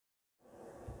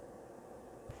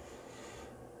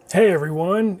Hey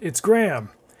everyone, it's Graham.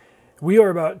 We are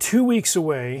about 2 weeks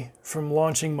away from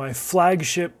launching my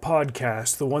flagship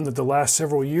podcast, the one that the last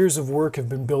several years of work have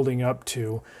been building up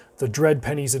to, the Dread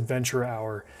Penny's Adventure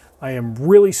Hour. I am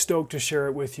really stoked to share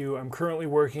it with you. I'm currently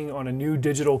working on a new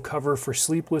digital cover for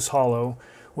Sleepless Hollow,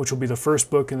 which will be the first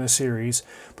book in the series.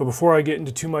 But before I get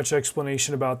into too much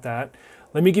explanation about that,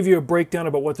 let me give you a breakdown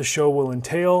about what the show will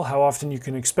entail, how often you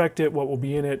can expect it, what will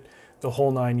be in it, the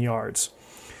whole 9 yards.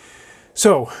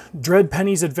 So, Dread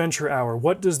Penny's Adventure Hour.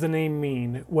 What does the name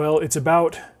mean? Well, it's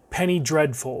about penny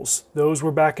dreadfuls. Those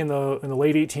were back in the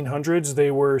late 1800s. They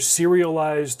were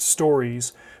serialized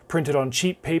stories printed on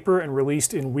cheap paper and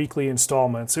released in weekly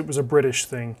installments. It was a British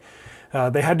thing.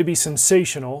 They had to be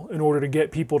sensational in order to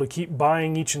get people to keep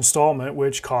buying each installment,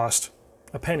 which cost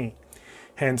a penny.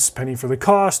 Hence, penny for the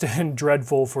cost and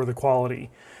dreadful for the quality.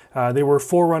 They were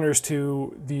forerunners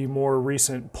to the more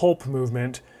recent pulp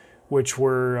movement, which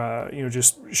were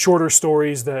just shorter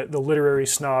stories that the literary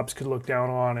snobs could look down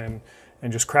on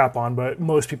and just crap on, but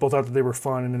most people thought that they were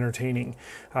fun and entertaining.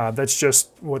 That's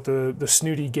just what the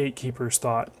snooty gatekeepers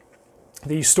thought.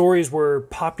 These stories were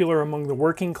popular among the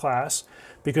working class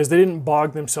because they didn't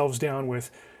bog themselves down with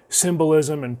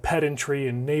symbolism and pedantry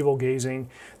and navel-gazing.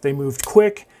 They moved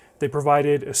quick. They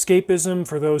provided escapism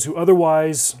for those who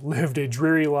otherwise lived a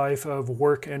dreary life of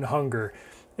work and hunger.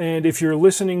 And if you're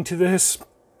listening to this,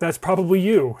 that's probably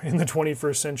you in the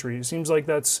 21st century. It seems like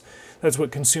that's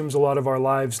what consumes a lot of our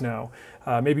lives now.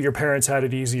 Maybe your parents had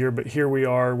it easier, but here we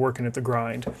are working at the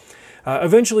grind.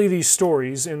 Eventually, these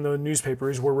stories in the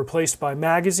newspapers were replaced by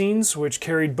magazines, which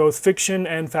carried both fiction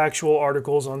and factual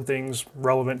articles on things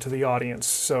relevant to the audience.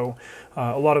 So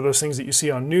a lot of those things that you see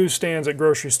on newsstands at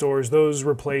grocery stores, those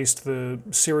replaced the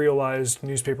serialized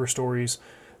newspaper stories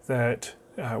that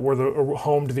were the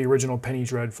home to the original penny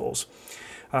dreadfuls.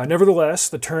 Nevertheless,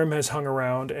 the term has hung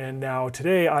around, and now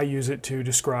today I use it to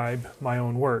describe my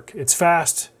own work. It's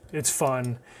fast, it's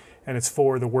fun, and it's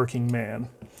for the working man.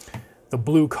 The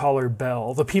blue-collar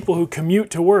belle, the people who commute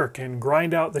to work and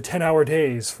grind out the 10-hour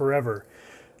days forever.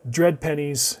 Dread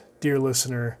Pennies, dear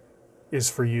listener, is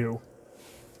for you.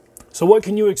 So what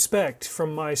can you expect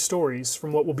from my stories,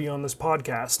 from what will be on this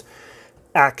podcast?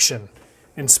 Action.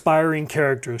 Inspiring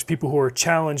characters, people who are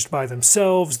challenged by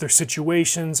themselves, their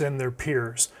situations, and their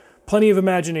peers. Plenty of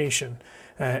imagination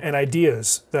and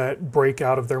ideas that break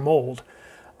out of their mold.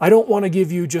 I don't want to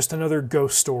give you just another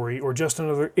ghost story or just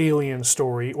another alien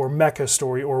story or mecha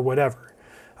story or whatever.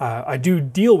 I do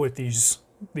deal with these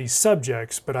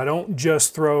subjects, but I don't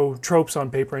just throw tropes on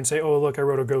paper and say, oh, look, I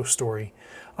wrote a ghost story.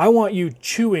 I want you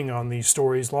chewing on these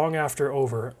stories long after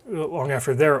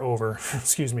they're over.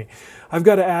 Excuse me. I've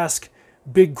got to ask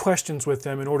big questions with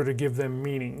them in order to give them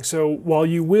meaning. So while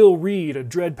you will read a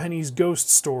Dread Penny's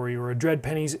ghost story or a Dread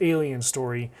Penny's alien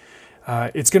story,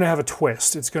 it's going to have a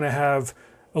twist. It's going to have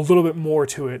a little bit more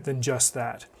to it than just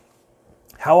that.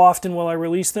 How often will I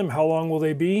release them? How long will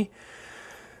they be?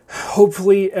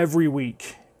 Hopefully every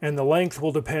week, and the length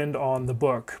will depend on the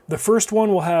book. The first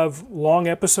one will have long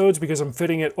episodes because I'm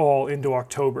fitting it all into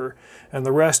October, and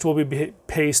the rest will be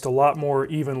paced a lot more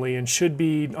evenly and should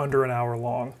be under an hour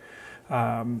long.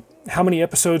 How many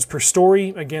episodes per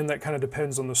story? Again, that kind of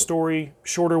depends on the story.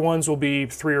 Shorter ones will be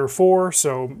 3 or 4,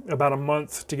 so about a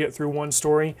month to get through one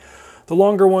story. The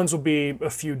longer ones will be a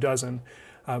few dozen.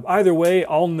 Either way,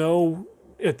 I'll know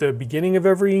at the beginning of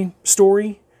every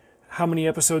story how many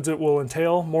episodes it will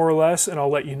entail, more or less, and I'll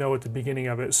let you know at the beginning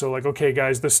of it. So like, okay,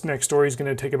 guys, this next story is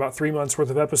going to take about 3 months worth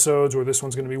of episodes, or this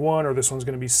one's going to be 1, or this one's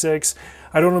going to be 6.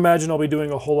 I don't imagine I'll be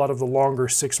doing a whole lot of the longer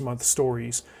 6-month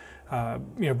stories.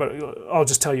 But I'll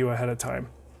just tell you ahead of time.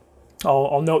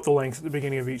 I'll note the length at the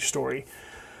beginning of each story.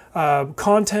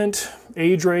 Content,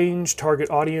 age range, target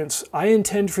audience. I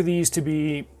intend for these to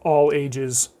be all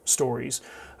ages stories.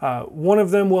 One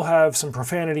of them will have some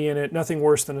profanity in it, nothing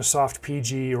worse than a soft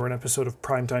PG or an episode of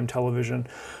primetime television.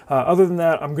 Other than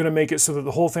that, I'm going to make it so that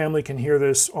the whole family can hear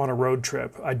this on a road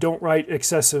trip. I don't write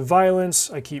excessive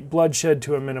violence, I keep bloodshed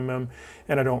to a minimum,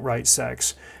 and I don't write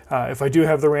sex. If I do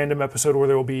have the random episode where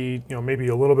there will be, maybe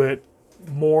a little bit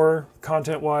more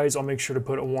content-wise, I'll make sure to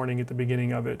put a warning at the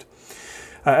beginning of it.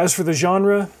 As for the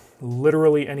genre,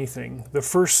 literally anything. The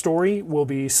first story will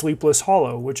be Sleepless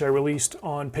Hollow, which I released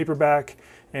on paperback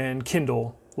and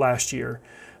Kindle last year.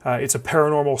 It's a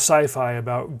paranormal sci-fi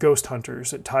about ghost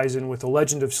hunters. It ties in with The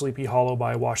Legend of Sleepy Hollow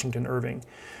by Washington Irving.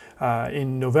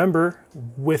 In November,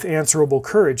 With Answerable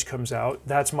Courage comes out.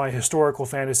 That's my historical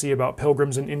fantasy about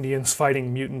pilgrims and Indians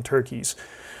fighting mutant turkeys.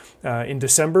 In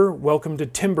December, Welcome to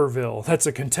Timberville. That's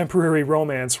a contemporary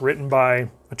romance written by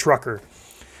a trucker.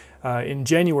 In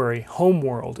January,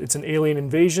 Homeworld. It's an alien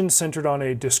invasion centered on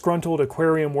a disgruntled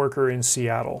aquarium worker in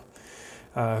Seattle.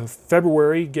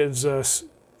 February gives us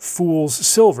Fool's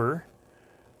Silver,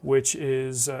 which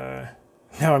is... now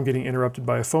I'm getting interrupted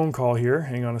by a phone call here.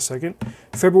 Hang on a second.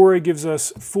 February gives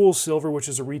us Fool's Silver, which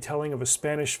is a retelling of a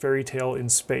Spanish fairy tale in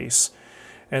space.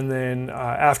 And then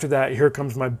after that, here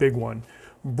comes my big one.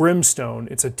 Brimstone.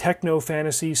 It's a techno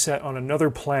fantasy set on another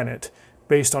planet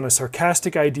based on a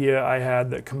sarcastic idea I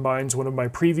had that combines one of my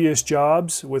previous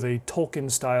jobs with a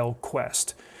Tolkien-style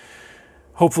quest.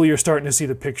 Hopefully you're starting to see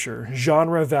the picture.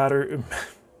 Genre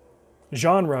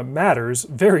matters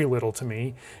very little to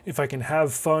me. If I can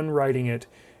have fun writing it,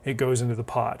 it goes into the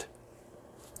pot.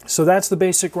 So that's the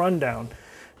basic rundown.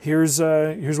 Here's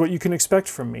what you can expect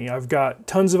from me. I've got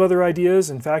tons of other ideas.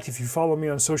 In fact, if you follow me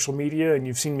on social media and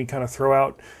you've seen me kind of throw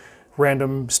out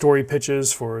random story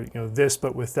pitches for this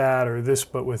but with that or this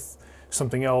but with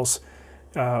something else,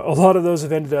 a lot of those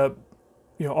have ended up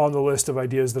on the list of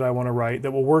ideas that I want to write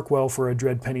that will work well for a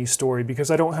Dread Penny story,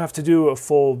 because I don't have to do a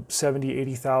full 70,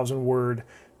 80,000 word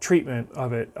treatment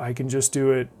of it. I can just do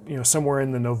it somewhere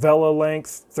in the novella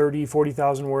length, 30,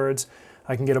 40,000 words.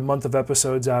 I can get a month of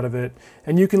episodes out of it,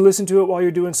 and you can listen to it while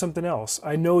you're doing something else.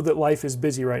 I know that life is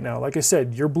busy right now. Like I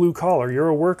said, you're blue collar, you're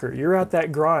a worker, you're at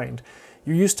that grind.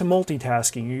 You're used to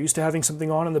multitasking, you're used to having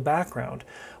something on in the background.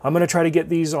 I'm going to try to get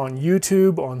these on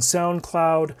YouTube, on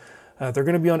SoundCloud. They're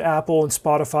going to be on Apple and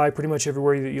Spotify, pretty much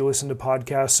everywhere that you listen to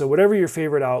podcasts. So whatever your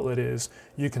favorite outlet is,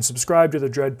 you can subscribe to the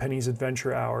Dread Penny's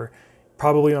Adventure Hour,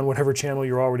 probably on whatever channel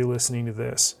you're already listening to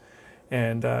this.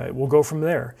 And we'll go from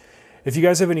there. If you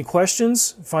guys have any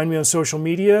questions, find me on social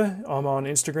media. I'm on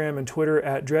Instagram and Twitter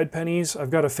at Dread Pennies. I've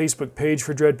got a Facebook page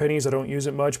for Dread Pennies. I don't use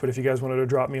it much, but if you guys wanted to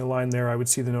drop me a line there, I would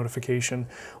see the notification.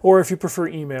 Or if you prefer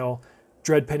email,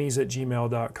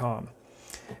 dreadpennies@gmail.com.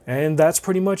 And that's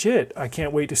pretty much it. I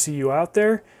can't wait to see you out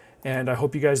there, and I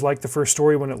hope you guys like the first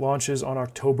story when it launches on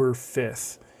October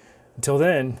 5th. Until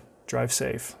then, drive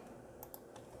safe.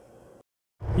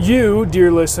 You,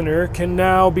 dear listener, can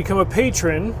now become a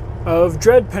patron of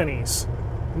Dread Pennies,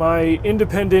 my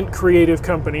independent creative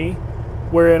company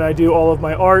wherein I do all of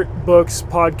my art, books,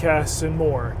 podcasts, and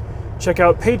more. Check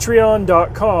out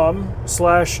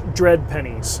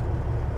patreon.com/dreadpennies.